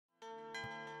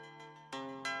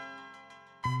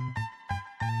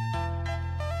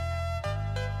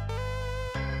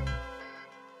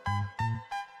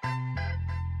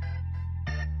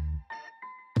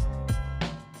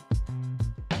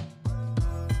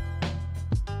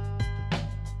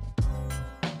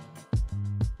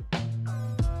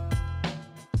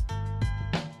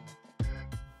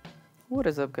What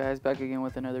is up, guys? Back again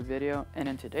with another video, and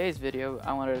in today's video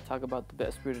I wanted to talk about the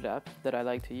best rooted app that I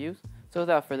like to use. So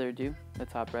without further ado,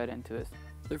 let's hop right into it.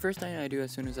 The first thing I do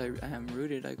as soon as I am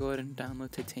rooted, I go ahead and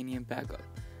download Titanium Backup.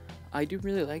 I do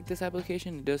really like this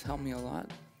application. It does help me a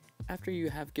lot. After you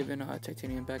have given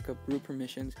Titanium Backup root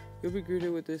permissions, you'll be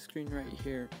greeted with this screen right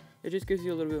here. It just gives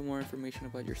you a little bit more information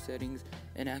about your settings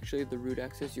and actually the root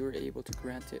access you were able to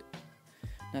grant it.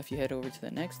 Now if you head over to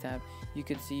the next tab, you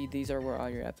can see these are where all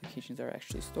your applications are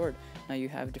actually stored. Now you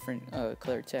have different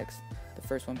color text, the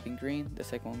first one being green, the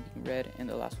second one being red, and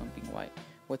the last one being white.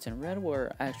 What's in red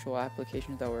were actual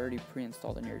applications that were already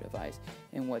pre-installed on your device,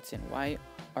 and what's in white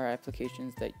are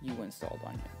applications that you installed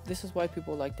on it. This is why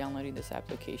people like downloading this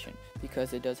application,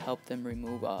 because it does help them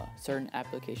remove certain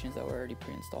applications that were already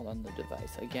pre-installed on the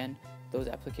device. Again, those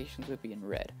applications would be in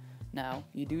red. Now,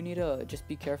 you do need to just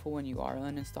be careful when you are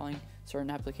uninstalling certain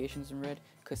applications in red,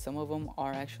 because some of them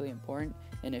are actually important,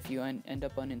 and if you end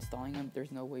up uninstalling them,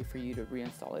 there's no way for you to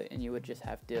reinstall it, and you would just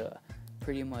have to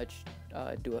pretty much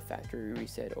do a factory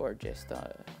reset or just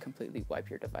completely wipe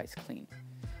your device clean.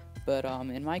 But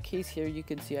in my case here, you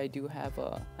can see I do have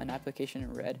an application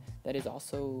in red that is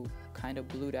also kind of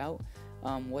blued out.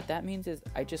 What that means is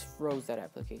I just froze that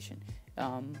application.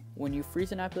 When you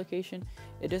freeze an application,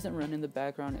 it doesn't run in the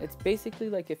background. It's basically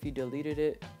like if you deleted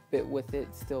it, but with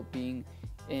it still being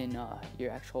in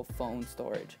your actual phone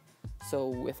storage.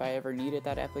 So if I ever needed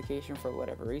that application for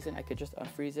whatever reason, I could just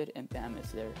unfreeze it and bam,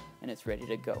 it's there and it's ready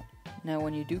to go. Now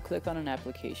when you do click on an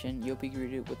application, you'll be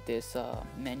greeted with this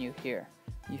menu here.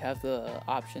 You have the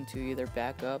option to either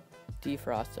backup,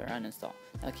 defrost, or uninstall.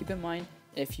 Now keep in mind,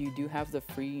 if you do have the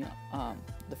free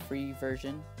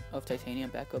version of Titanium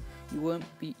Backup, you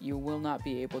will not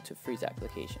be able to freeze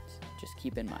applications. Just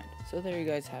keep in mind. So there you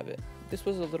guys have it. This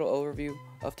was a little overview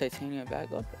of Titanium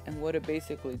Backup and what it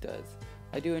basically does.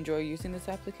 I do enjoy using this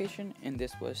application, and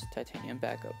this was Titanium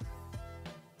Backup.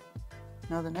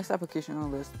 Now the next application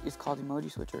on the list is called Emoji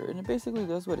Switcher, and it basically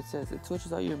does what it says. It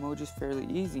switches out your emojis fairly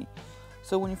easy.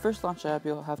 So when you first launch the app,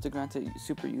 you'll have to grant it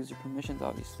super user permissions,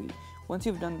 obviously. Once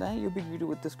you've done that, you'll be greeted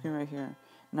with this screen right here.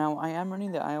 Now I am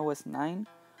running the iOS 9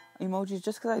 emojis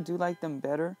just because I do like them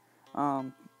better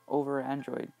over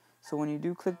Android. So when you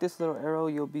do click this little arrow,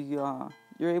 you're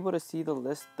able to see the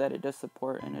list that it does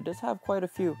support, and it does have quite a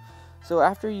few. So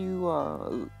after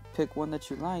you pick one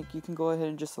that you like, you can go ahead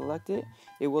and just select it.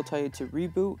 It will tell you to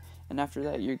reboot, and after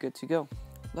that you're good to go.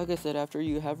 Like I said, after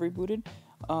you have rebooted,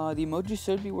 the emoji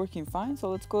should be working fine, so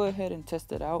let's go ahead and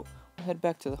test it out. We'll head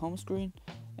back to the home screen,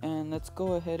 and let's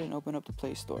go ahead and open up the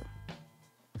Play Store.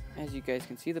 As you guys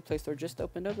can see, the Play Store just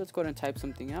opened up. Let's go ahead and type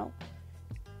something out,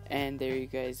 and there you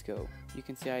guys go. You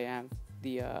can see I have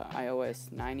the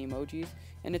iOS 9 emojis,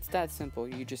 and it's that simple.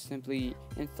 You just simply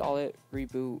install it,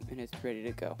 reboot, and it's ready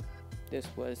to go. This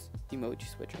was Emoji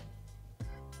Switcher.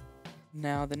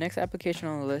 Now the next application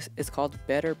on the list is called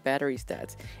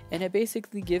BetterBatteryStats, and it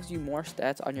basically gives you more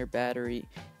stats on your battery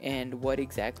and what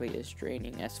exactly is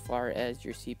draining as far as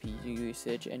your CPU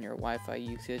usage and your Wi-Fi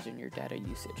usage and your data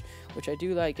usage, which I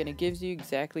do like, and it gives you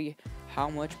exactly how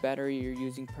much battery you're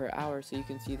using per hour. So you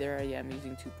can see there I am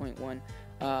using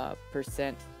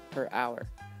 2.1% per hour,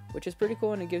 which is pretty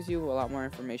cool, and it gives you a lot more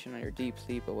information on your deep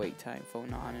sleep, awake time,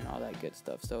 phone on, and all that good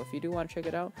stuff. So if you do want to check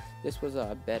it out, this was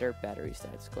a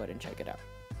BetterBatteryStats. Go ahead and check it out.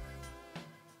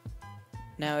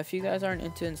 Now if you guys aren't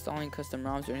into installing custom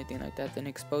ROMs or anything like that,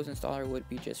 then Xposed Installer would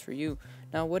be just for you.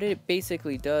 Now what it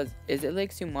basically does is it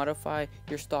lets you modify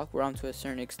your stock ROM to a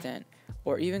certain extent,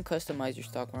 or even customize your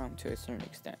stock ROM to a certain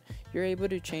extent. You're able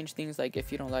to change things like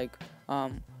if you don't like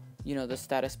the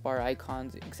status bar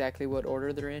icons, exactly what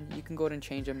order they're in, you can go ahead and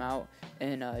change them out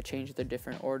and change the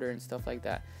different order and stuff like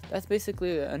that. That's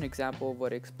basically an example of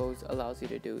what Xposed allows you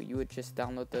to do. You would just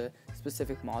download the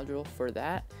specific module for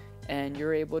that, and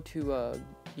you're able to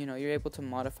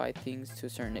modify things to a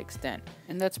certain extent.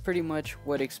 And that's pretty much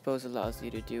what Xposed allows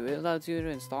you to do. It allows you to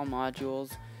install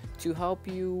modules to help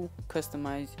you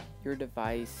customize your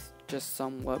device just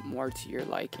somewhat more to your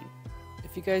liking.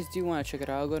 If you guys do want to check it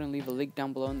out, I'll go ahead and leave a link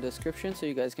down below in the description so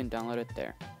you guys can download it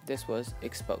there. This was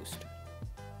Xposed.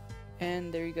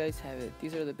 And there you guys have it.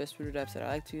 These are the best rooted apps that I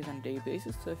like to use on a daily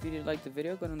basis. So if you did like the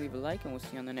video, go ahead and leave a like, and we'll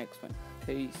see you on the next one.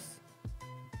 Peace.